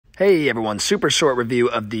Hey everyone, super short review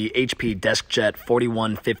of the HP Deskjet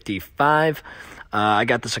 4155. I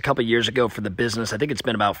got this a couple years ago for the business. I think it's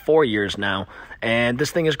been about 4 years now, and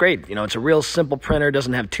this thing is great. You know, it's a real simple printer,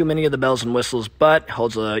 doesn't have too many of the bells and whistles, but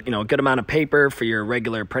holds a good amount of paper for your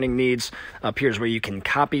regular printing needs. Up here's where you can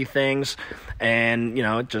copy things, and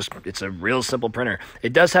it's a real simple printer.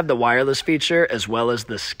 It does have the wireless feature as well as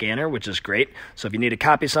the scanner, which is great. So if you need to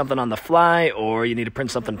copy something on the fly, or you need to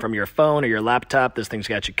print something from your phone or your laptop, this thing's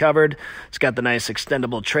got you covered. It's got the nice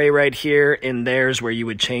extendable tray right here. In there's where you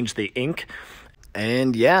would change the ink.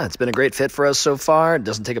 And yeah, it's been a great fit for us so far. It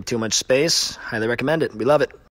doesn't take up too much space. Highly recommend it. We love it.